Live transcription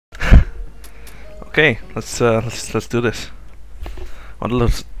Okay, let's do this. Oh,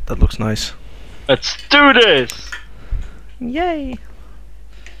 that looks nice. Let's do this! Yay!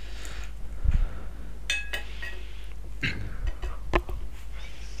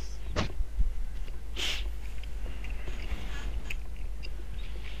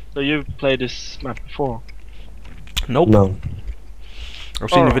 So you've played this map before? Nope. No. I've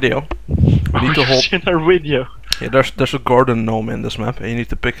seen the video. You need to hold. In our video. Yeah, there's a garden gnome in this map, and you need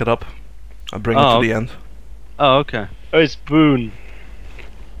to pick it up and bring it to the end. Oh, okay. Oh, it's Boone.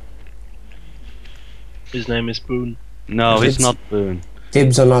 His name is Boone. No, he's not Boone.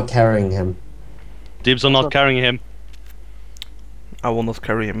 Dibs are not carrying him. Dibs are not carrying him. I will not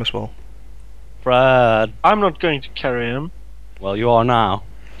carry him as well. Brad. I'm not going to carry him. Well, you are now.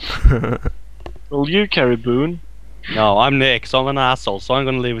 Will you carry Boone? No, I'm Nick, so I'm an asshole, so I'm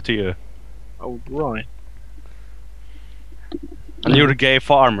gonna leave it to you. Oh, right. And you're the gay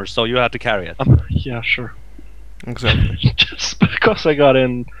farmer, so you have to carry it. Yeah, sure. Exactly. Just because I got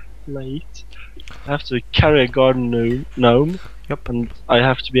in late, I have to carry a garden gnome. Yep. And I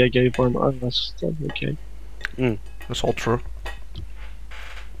have to be a gay farmer. Oh, that's okay. That's all true.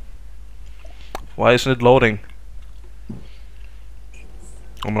 Why isn't it loading?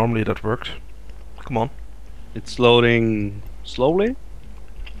 Oh, normally that works. Come on. It's loading slowly?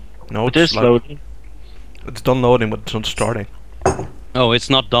 No, It is like, loading. it's done loading, but it's not starting. Oh, it's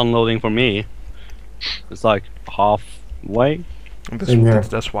not done loading for me. It's like halfway. And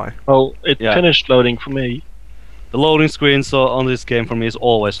that's why. Well, it Yeah. finished loading for me. The loading screen on this game for me is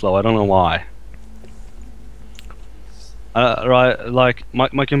always slow. I don't know why. Right, like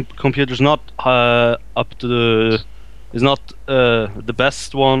my computer's not up to the. It's not the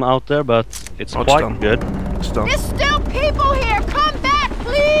best one out there, but it's Oh, it's quite done. good. It's done. There's still people here! Come back,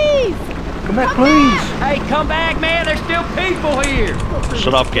 please! Come back, please! Hey, come back, man! There's still people here!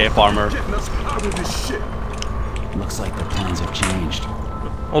 Shut up, gay farmer. Looks like the plans have changed.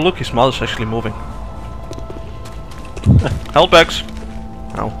 Oh look, his mouth is actually moving. Health bags!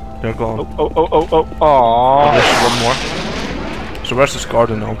 Oh, they're gone. Oh. Oh, Aww. there's one more. So where's this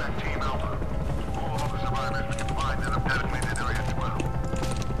garden now?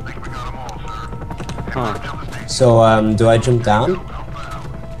 Huh. So, do I jump down?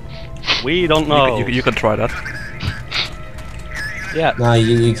 We don't know. You can try that. Yeah. No,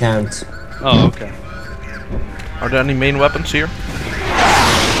 you can't. Oh, okay. Are there any main weapons here?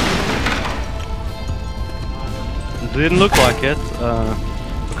 It didn't look like it.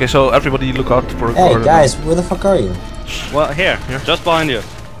 Okay, so everybody look out for a Hey, garden. guys, where the fuck are you? Well, here, just behind you.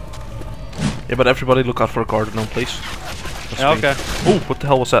 Yeah, but everybody look out for a garden now, please. That's Yeah, me. okay. Oh, what the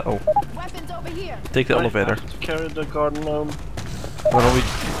hell was that? Oh, Weapons over here! take the elevator. To carry the garden gnome. Well, we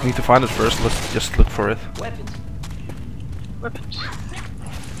need to find it first. Let's just look for it. Weapons. Weapons.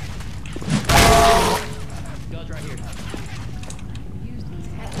 Guns right here.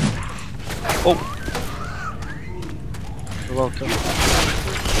 Oh, You're welcome.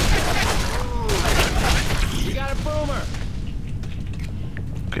 You got a boomer!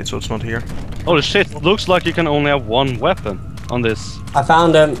 okay, so it's not here. Holy shit, looks like you can only have one weapon on this. I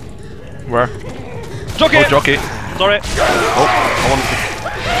found him. Where? Jockey! Oh, jockey. Sorry. Oh, I want to.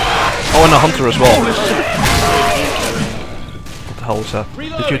 Oh, and a hunter as well. What the hell was that?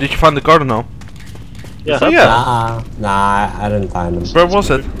 Did you find the garden now? Yeah. Oh yeah. Nah, I didn't find him. Where was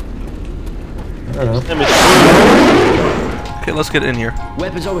it? I don't know. His name is Boone. Okay, let's get in here.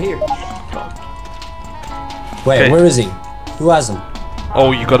 Weapons over here. Wait, Okay. where is he? Who has him?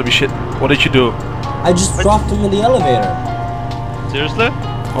 Oh, you gotta be shit. What did you do? I just dropped him in the elevator. Seriously?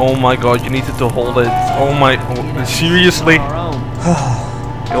 Oh my god, you needed to hold it. Oh my. Oh, seriously? Our own.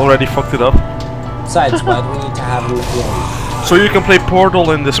 You already fucked it up. Besides, why do we need to have him at the end? So you can play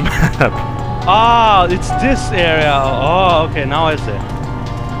Portal in this map. Ah, it's this area. Oh, okay, now I see.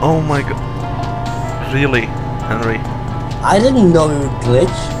 Oh my god. Really, Henry? I didn't know he would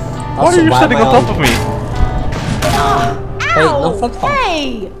glitch. Why are you standing on top of me? Hey, no, fuck off.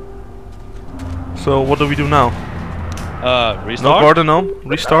 Hey! So what do we do now? No Restart? garden now?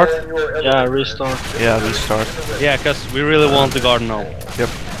 Restart? Yeah, restart. Yeah, restart. Yeah, because we really want the garden now. Yep.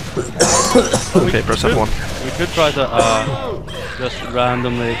 Okay, press F1. We could try to, just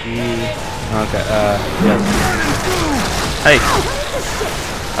randomly Okay, yes. Hey!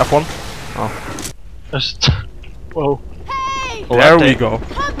 F1? Oh. Just. Whoa. Hey! There we go.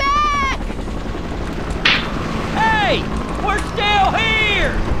 Come back! Hey! We're still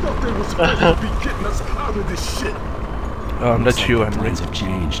here! That's you, Henry. Plans have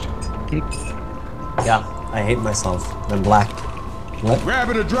changed. Yeah, I hate myself. I'm black. What?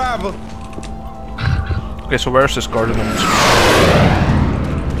 Grabbing a driver. Okay, so where's this garden on the screen?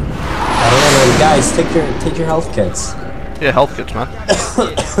 I don't know. guys, take your health kits. Yeah, health kits, man.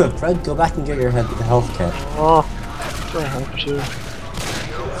 Fred, go back and get your health kit. Oh, I have to.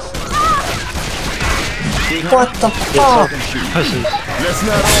 What the fuck? Let's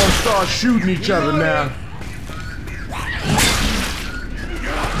not all start shooting each other now.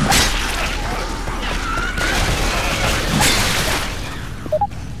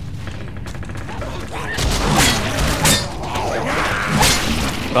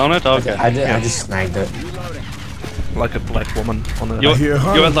 Found it? Okay. I just snagged it. Like a black woman on a... You hear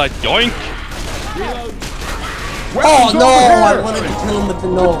her. went like, yoink! Oh no! I wanted to kill him with the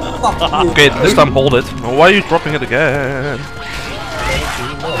no. Fuck you. Okay, this time hold it. Oh, why are you dropping it again?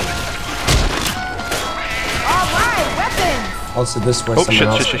 Alright, weapons! Also, this was Oh, someone shit,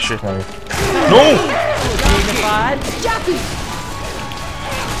 else shit, shit, shit. carried. No! Jockey!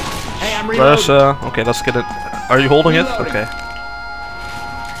 Hey, I'm reloading. Where's, okay, let's get it. Are you holding it? Okay.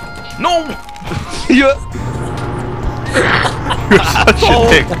 No! You're such a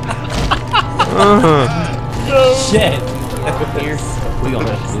dick. Shit! Here. We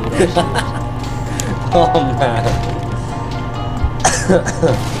gonna have to do this. Oh man.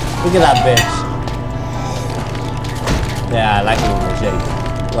 Look at that bitch. Yeah, I like it when they shake.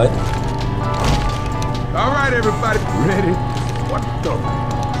 What? All right, everybody, ready? What the?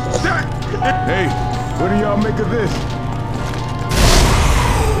 Hey, what do y'all make of this?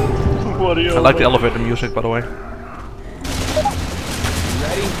 What are you? I like the elevator music, by the way.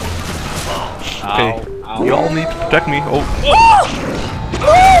 Ready? Okay, you all need to protect me. Oh,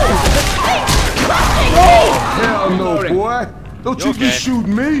 Hell no, boy! Don't you be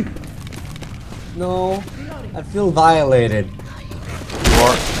shooting me! No. I feel violated. you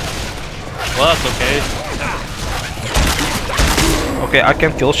are. Well, that's okay. Okay, I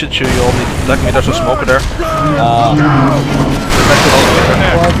can't kill shit, so you all need to protect me. There's a smoker there. Oh,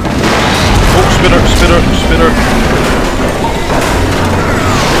 spitter.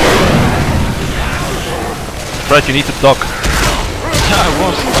 Right, you need to duck.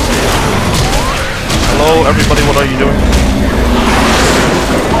 Hello, everybody, what are you doing?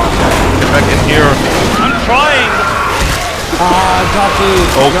 Get back in here. I'm trying! Jockey!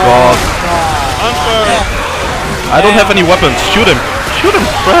 Oh god. Hunter! I don't have any weapons. Shoot him,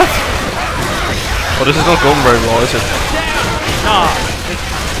 Fred! Oh, this is not going very well, is it? Nah.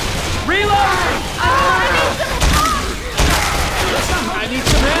 Reload! I need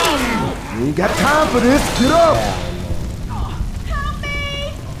some help! You ain't got time for this. Get up!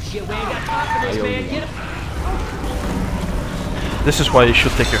 Shit, we ain't got time for this, man. Get him! This is why you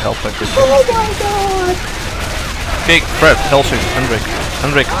should take your health back with you. Oh my god! Okay, Fred, Helsing, Henrik.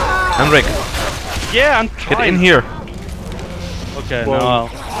 Yeah, I'm Get trying. in here. Okay, now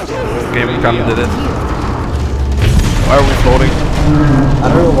Okay, we kinda did it. Why are we floating? I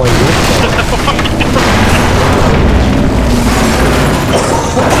don't know why you're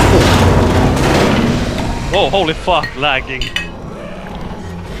Whoa, holy fuck, lagging.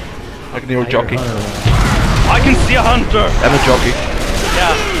 I can hear a jockey. I can see a hunter! And a jockey.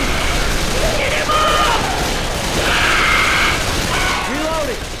 Yeah.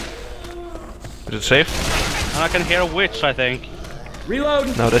 Is it safe? And I can hear a witch, I think.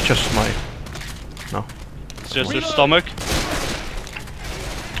 Reload! No, that's just my... No. It's just her stomach.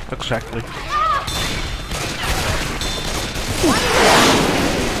 Exactly.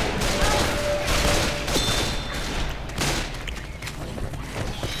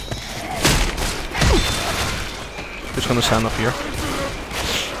 Who's gonna stand up here?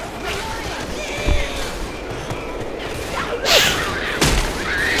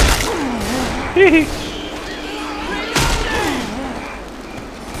 Okay.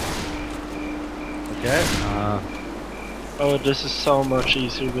 Oh, this is so much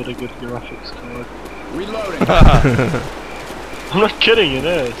easier with a good graphics card. Reloading! I'm not kidding, it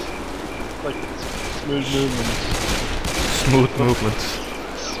is. Like, smooth movements. Smooth movements.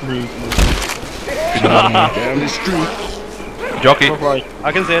 Smooth movements. Down the street. Jockey. Not like,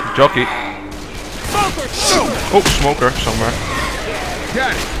 I can see it. Jockey. Oh, smoker somewhere.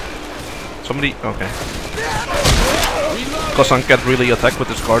 Got it. Somebody. Okay. Because I can't really attack with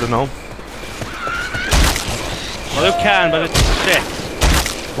this card now. Well, you can, but it's shit.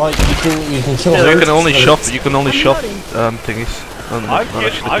 Well, you can kill So her. you can only shove thingies.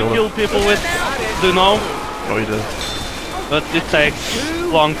 I've killed people with Duno, Oh, you did. but it takes a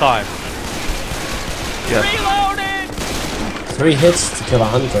long time. Yeah. 3 hits to kill a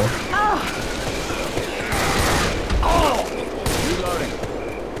hunter.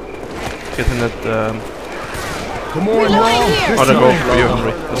 Get in that. Come on, y'all. Oh, they're going for you,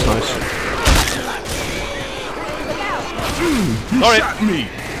 Henry. That's nice. He Sorry. shot me.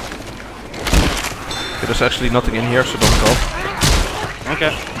 Okay, there's actually nothing in here, so don't go. Okay.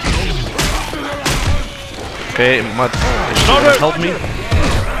 Okay, might help me.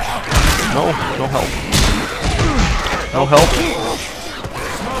 No, no help. No help.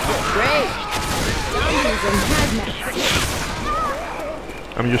 Great.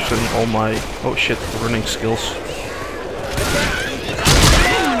 I'm using all my running skills.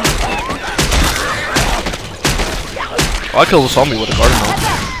 Oh, I killed a zombie with a garden now.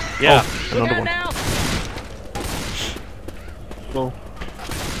 Yeah. Oh, another one.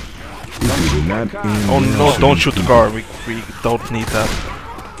 Oh no, don't shoot the car. We don't need that.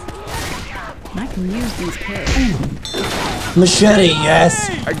 I can use these pills. Machete, yes.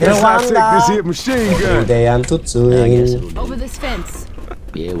 I guess I'll take this here machine gun. Over this fence.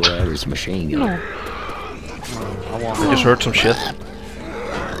 Yeah, whatever, it's a machine gun. I just heard some shit.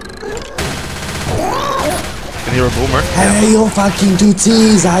 Can hear a boomer. Hey, you fucking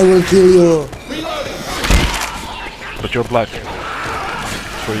tootsies, I will kill you. But you're black.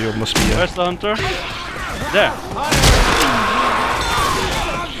 So you must be Where's the hunter? There.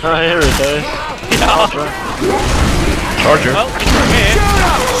 I hear it, eh? Charger. Well, it's for me.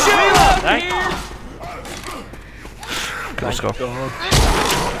 Thank Okay, let's go.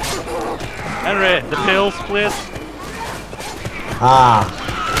 Henry, the pills, please. Ah.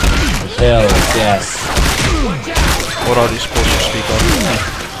 The pills, yes. What are these supposed to speak of?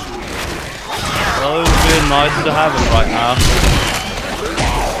 Well, it would be nice to have it right now.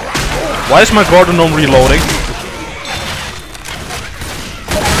 Why is my garden gnome reloading?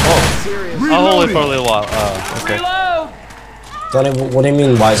 I'll hold it for a little while. Okay. What do you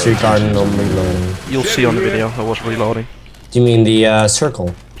mean, why is your garden gnome reloading? You'll see on the video I was reloading. Do you mean the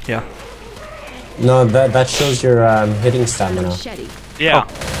circle? Yeah. No, that shows your hitting stamina. Machete. Yeah.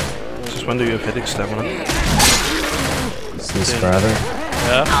 Since when do you have hitting stamina? Since forever.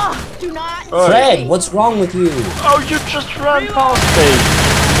 Yeah. Do not. Fred, what's wrong with you? Oh, you just ran past me!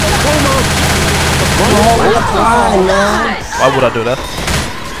 Oh, come on, man. Why would I do that?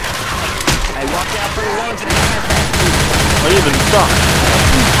 I even suck.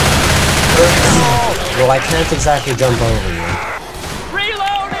 Well, I can't exactly jump over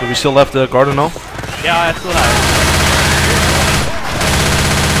you. Do we still have the garden gnome? Yeah, I still have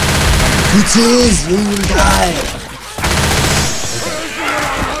Tootsies, you will die.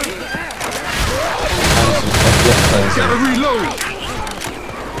 Gotta reload.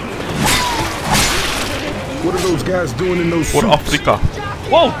 What are those guys doing in those For suits? Africa.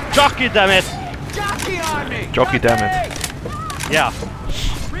 it. Whoa! Jockey, damn it! Jockey, damn it. Yeah.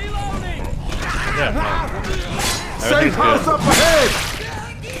 Yeah. Safe house up ahead.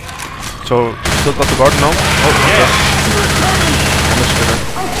 So, still got the garden gnome? Oh, okay.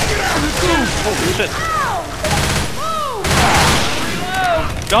 Almost Shit.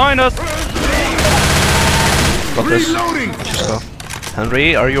 Join us! got this. Reloading. Just go.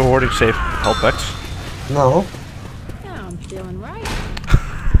 Henry, are you hoarding safe health packs? No. Now I'm feeling right.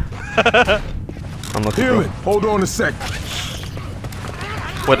 Unlucky. Hear bro. it. Hold on a sec.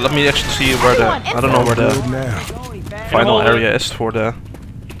 Wait, let me actually see where the... I don't know where Good the now. final hold it? area is for the...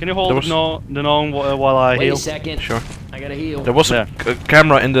 Can you hold There was- the gnome while I Wait heal? a second. Sure. I gotta heal. There was Yeah. a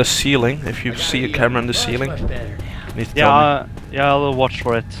camera in the ceiling. If you see a camera in the ceiling, Much better now. you need to Yeah, tell me. yeah, I'll watch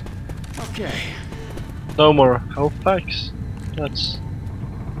for it. Okay. No more health packs. That's...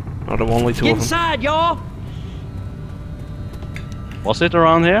 Oh, there were only two Get of them. inside, y'all. Was it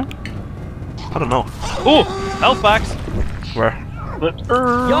around here? I don't know. Oh! Health packs! Where?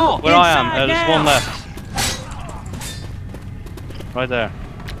 Y'all, Where I am, inside there's now. one left. Right there.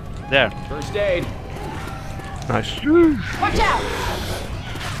 There. First aid. Nice. Watch out!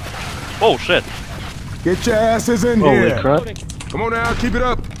 Oh shit. Get your asses in Holy here. crap. Come on now. Keep it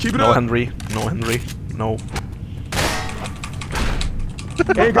up. Keep it No up. Henry. No Henry. No.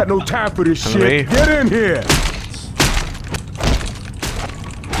 Ain't got no time for this Henry. shit. Get in here.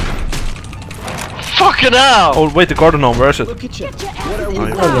 Fucking hell! Oh wait, the garden gnome. Where is it? Look at you. Get your What asses are we in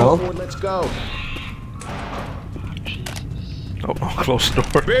I don't know. for? Let's go. Oh, oh, close the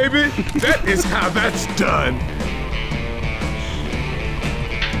door. Baby, that is how that's done.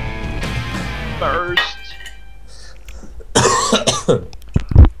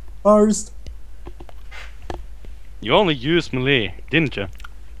 First. You only used melee, didn't you?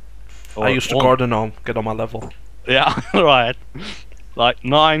 I used the garden gnome. Get on my level. Yeah, right. Like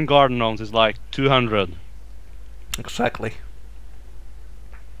 9 garden gnomes is like 200. Exactly.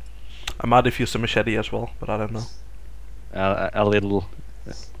 I might have used a machete as well, but I don't know. A little.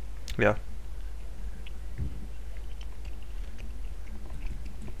 Yeah.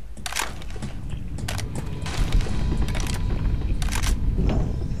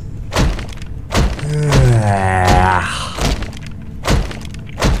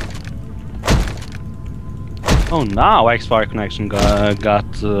 Oh, now X-Fire connection got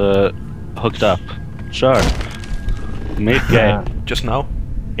hooked up. Sure. Mid game. Just now?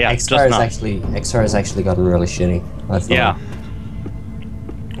 Yeah, X-Fire just now. has actually gotten really shitty. I thought. Yeah.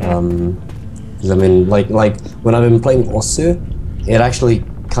 Because I mean, like when I've been playing Osu, it actually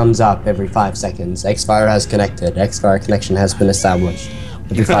comes up every 5 seconds. X-Fire has connected. X-Fire connection has been established.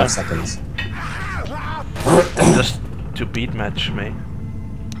 Every 5 seconds. Just to beat match me.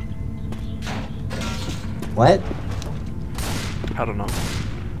 What? I don't know.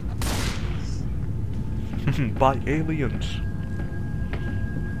 By aliens.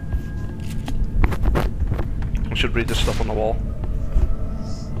 We should read this stuff on the wall.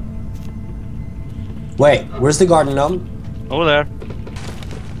 Wait, where's the garden gnome? Over there.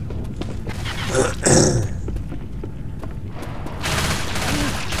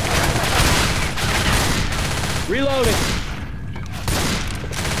 Reloading.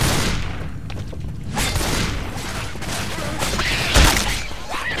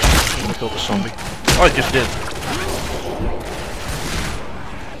 I'm gonna kill the zombie. Oh, I just did.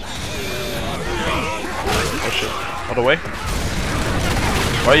 Oh shit. Other way?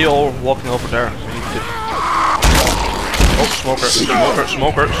 Why are you all walking over there? You need to... Oh, smoker.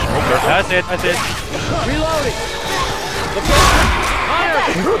 Smoker. That's it. Reloading.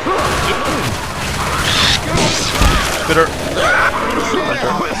 Spitter.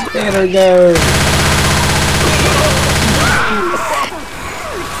 There we go.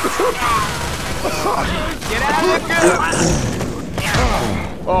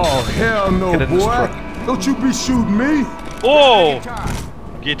 Oh, hell no, Get in this boy. truck. Don't you be shooting me. Oh!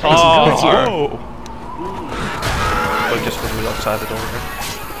 Guitar. Oh! I just put me outside it over here.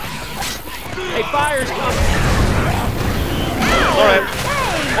 Hey, fire's coming. Alright.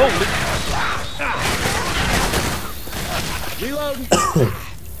 Oh! Reloading.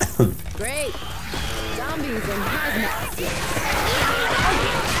 Great. Zombies and hazmat suits.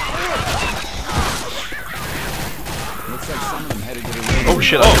 Looks like some of them headed to the Oh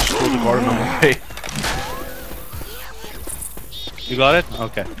shit, I just threw the garden on my way. You got it?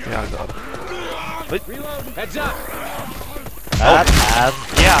 Okay. Yeah, I got it. Reloading. Heads up.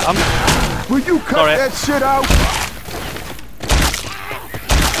 Yeah, I'm... Will you cut Sorry. that shit out?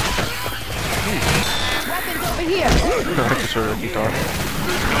 Weapons over here. I just heard a guitar.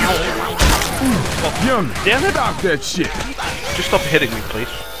 Young, Damn it. stop that shit. Just stop hitting me, please.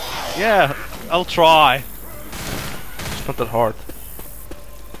 Yeah, I'll try. It's not that hard.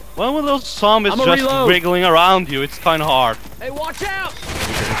 Well, when those zombies I'ma just reload. wiggling around you, it's kinda hard. Hey, watch out.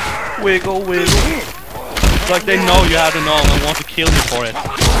 Wiggle, wiggle. It's like they know you have the gnome and want to kill you for it.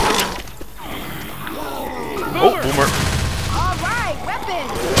 Oh, boomer. All right,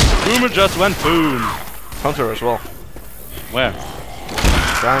 weapons. Boomer just went boom. Hunter as well. Where?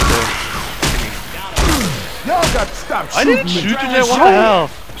 Trying to... Y'all got to stop I shooting didn't me. shoot you there, what the hell?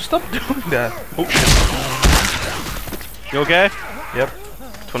 Stop doing that. Oh shit. You okay? Yep.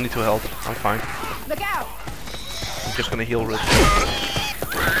 22 health. I'm fine. Look out. I'm just gonna heal Rich.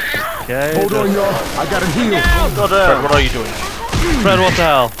 Okay. Hold on, y'all. I gotta heal. Fred, what are you doing? Fred, what the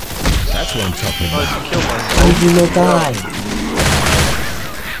hell? That's what I'm talking about. How did you not die?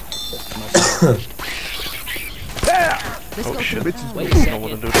 Oh shit. Bitches. I don't know what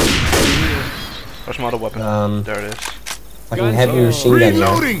to do there. Where's my other weapon? There it is. Fucking heavy machine gun there.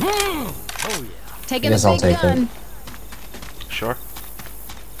 Reloading. Taking Guess a I'll big take it. gun. Sure.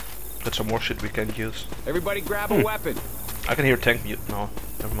 Got some more shit we can use. Everybody grab a weapon. I can hear tank mute. No,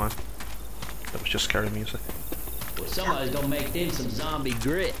 never mind. That was just scary music. Well, somebody's gonna make them some zombie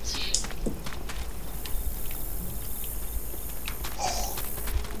grits.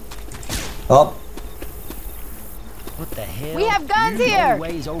 Oh, What the hell? We have guns here.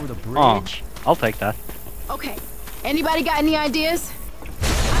 Ways over the Oh, bridge. I'll take that. Okay. Anybody got any ideas? I'm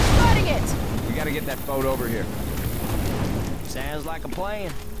starting it. We gotta get that boat over here. Sounds like a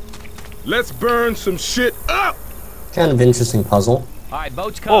plan. Let's burn some shit up. kind of interesting puzzle. All right,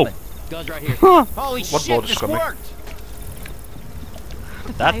 boat's coming. Guns right here. Holy What shit, boat is this coming? worked.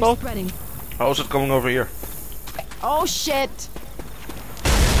 That Fire's boat? spreading. How is it coming over here? Oh shit.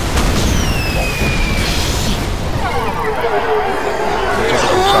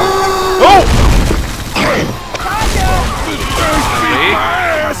 Oh!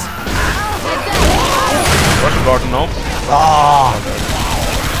 Where's the garden now?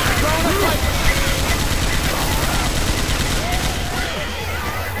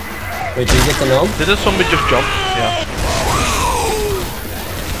 Wait, did you get the gnome? Did this zombie just jump? Yeah.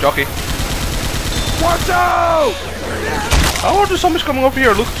 Jockey. Watch out! How are the zombies coming over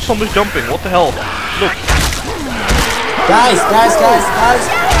here? Look, the zombies jumping. What the hell? Look. Guys! Nice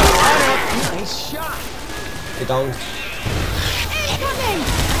shot. It Don't.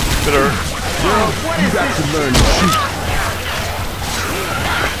 Bitter. You got to learn to shoot.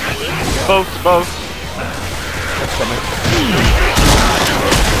 Both. That's coming.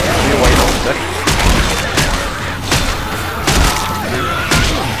 You wait on that.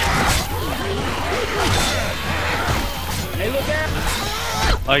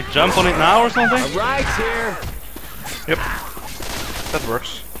 Like jump on it now or something? Right here. Yep. That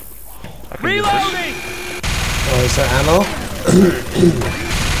works. I can use this. Oh, is there ammo?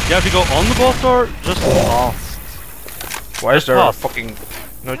 You have to go on the boat or just off? Why is there a off. fucking...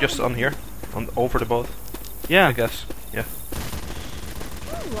 No, just on here. On over the boat. I Yeah. guess. Yeah.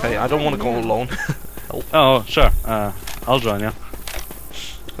 Hey, I don't want to go alone. Help. Oh, sure. I'll join you.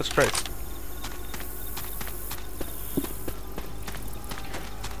 That's great.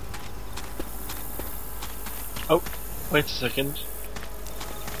 Wait a second.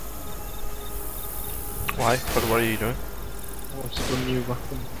 Why? What are you doing? What's the new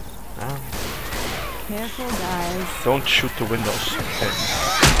weapon? Ah. Careful, guys. Don't shoot the windows. Okay.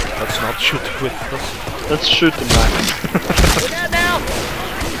 Let's not shoot the windows. Let's shoot them back. Look out now.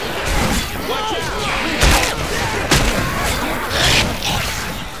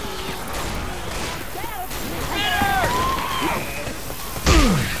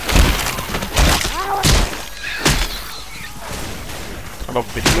 I love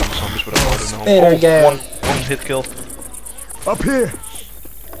beating up zombies with a hard and Spitter again. one hit kill. Up here.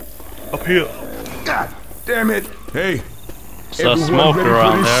 Up here. God damn it. Hey. So everyone smoke ready for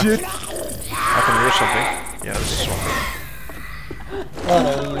around this there. shit? I can hear something. Yeah, this is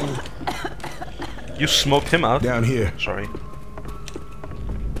one. You smoked him out? Down here. Sorry.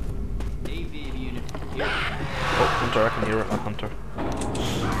 Oh, Hunter, I can hear a Hunter.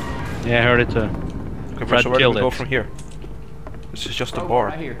 Yeah, I heard it too. Okay, Fred so where do killed we go it. from here? This is just a bar.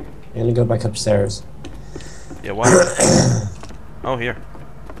 Right here. I'm gonna go back upstairs. Yeah, why? Oh, here.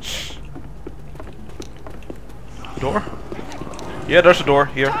 Door? Yeah, there's a door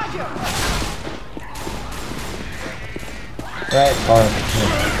here. Right, bar.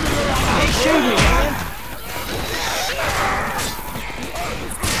 Hey, shoot me, man.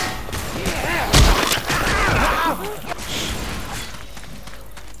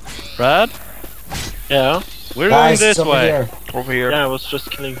 Brad? Yeah? We're Guys, going it's this over way. here. Over here. Yeah, I was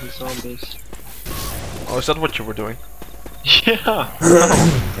just killing the zombies. Oh, is that what you were doing? Yeah!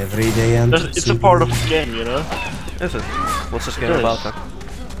 Every day and It's a part of the game, you know? Is it? What's this It game is. about then?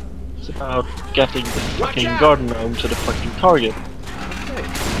 It's about getting the fucking garden gnome to the fucking target.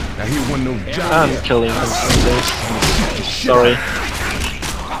 Now here one of those And jobs. killing the zombies. Sorry.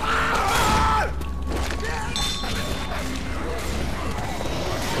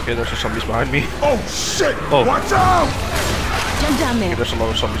 Okay, there's some zombies behind me. Oh shit! Oh. Watch out! Jump down Okay, there. there's a lot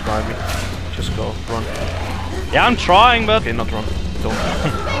of zombies behind me. Just go, run. Yeah, I'm trying, but Okay, not run. Don't.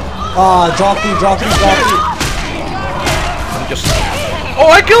 Ah, drop me. I'm just. Oh,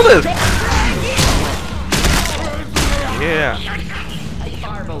 I killed it! Yeah.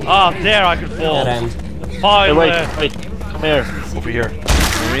 ah, there I could fall. Dead end. Pile Hey, there. wait, come here. Over here.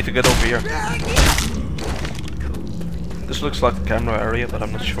 We need to get over here. This looks like the camera area, but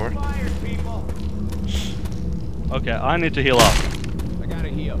I'm not sure. Okay, I need to heal up. I gotta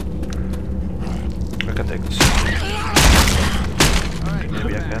heal. I can take this.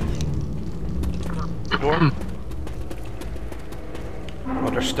 Maybe I can. Door? Oh,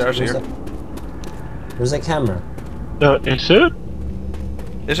 there's stairs Where's here. There's a camera. Is it?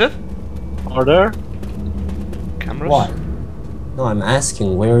 Is it? Are there? Cameras? What? No, I'm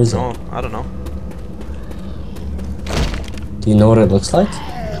asking, where is No, it? I don't know. Do you know what it looks like?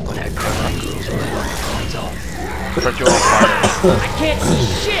 But you're on fire. I can't see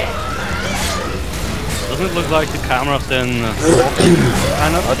shit. Doesn't it look like the camera's in...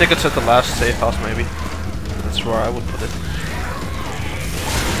 kind of? I think it's at the last safe house, maybe. That's where I would put it.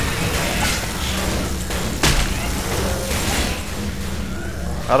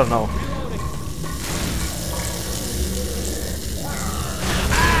 I don't know.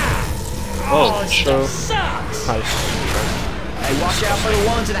 Oh, sure. Sucks. Nice. Hey, watch out for the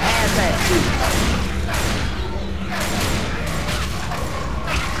ones in the hazmat suit.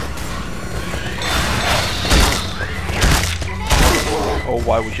 Oh,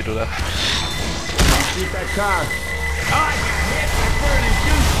 why would you do that? Shoot that car.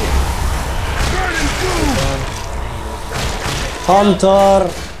 Hunter!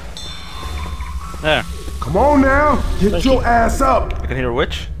 There. Come on now. Get your ass up. I can hear a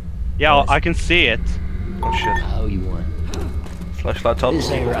witch. Yeah, I can see it. Oh shit. Oh, you want? Flashlight up. This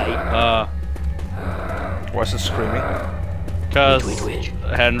ain't right. Why is it screaming? Because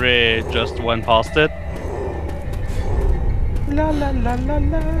Henry just went past it. La la la la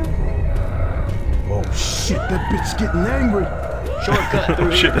la. Oh shit, that bitch getting angry. Shortcut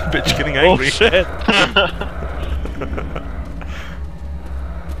through Oh shit, here. that bitch getting Oh angry. shit!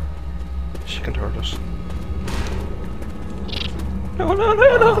 She can hurt us.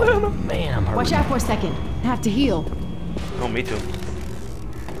 Man, I'm hurt. Watch out for a second. I have to heal. Oh, me too.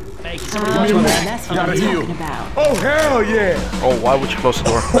 Hey, Oh, somebody man, watch that's what Gotta I'm heal. talking about. Oh hell yeah. Oh, why would you close the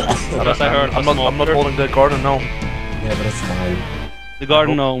door? Because I heard I'm not holding the garden now. Yeah, but it's fine. the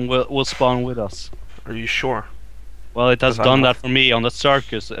garden gnome will spawn with us. Are you sure? Well, it has Because I'm done not- that for me on the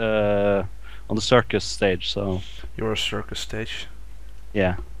circus stage. So You're a circus stage.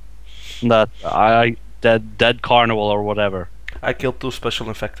 yeah, that I dead carnival or whatever. I killed 2 special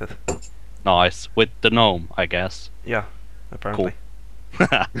infected. Nice with the gnome, I guess. Yeah, apparently.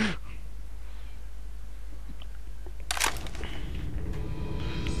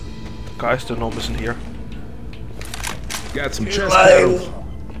 Guys, the gnome isn't here. Got some chest battles.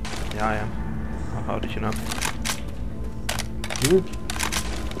 Yeah, I am. Oh, how did you know?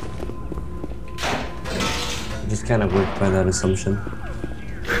 Just kind of worked by that assumption.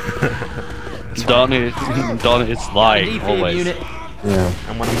 Donnie is lying Defib always. unit. Yeah.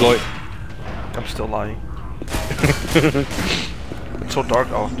 And when I'm I'm still lying. It's so dark.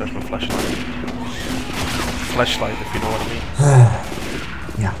 Oh, there's my flashlight. Flashlight, if you know what I mean.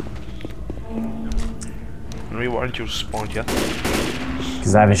 Yeah. Henry, why aren't you spawned yet?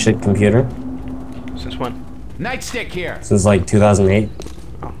 Because I have a shit computer Since when? Nightstick here. since like 2008.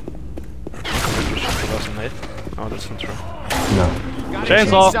 2008? Oh, that's not true. No. Got a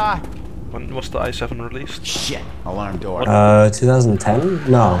Chainsaw. When was the i7 released? Shit. Alarm door. 2010?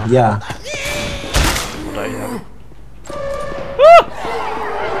 No. Yeah. Would I,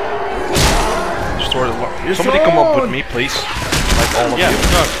 Store the alarm. Somebody come up with me, please. Like all of Yeah, you.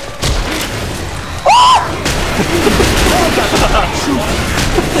 sure.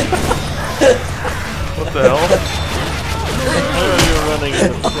 What the hell? You're running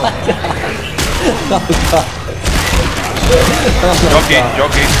in front.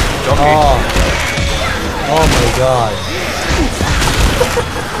 Jockey. Oh my god.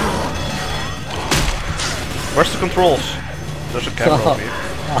 Where's the controls? There's a camera over here.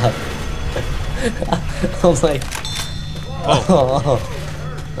 I'm like. Oh.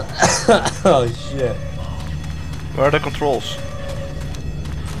 Oh shit. Where are the controls?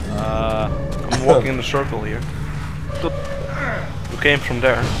 I'm walking in a circle here. You came from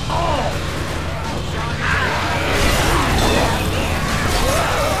there.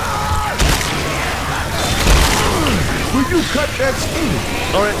 Will you cut that steam?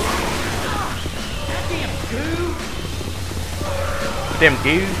 Sorry. Damn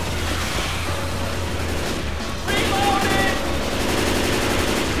goo.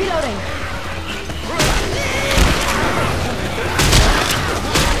 Reloading.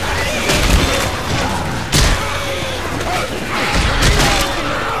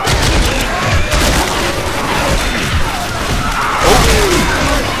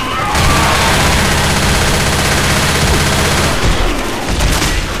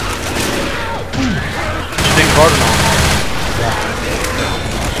 Big garden on.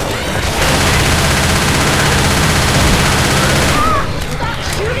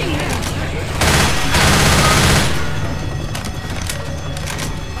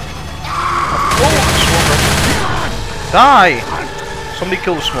 Die! Somebody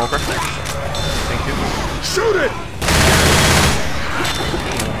kill the smoker. Thank you. Shoot it!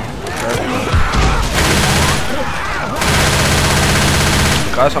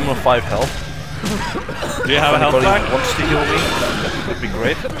 Guys, I'm on 5 health. Do you have a health Anybody pack? wants to heal me? That'd be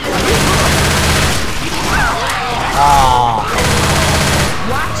great.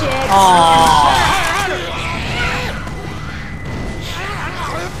 Watch it.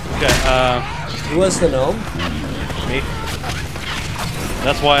 Okay, Who was the gnome? Me.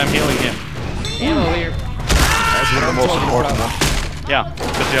 that's why I'm healing him. Ammo here. You're the most important one. Yeah,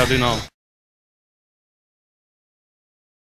 because you have the gnome.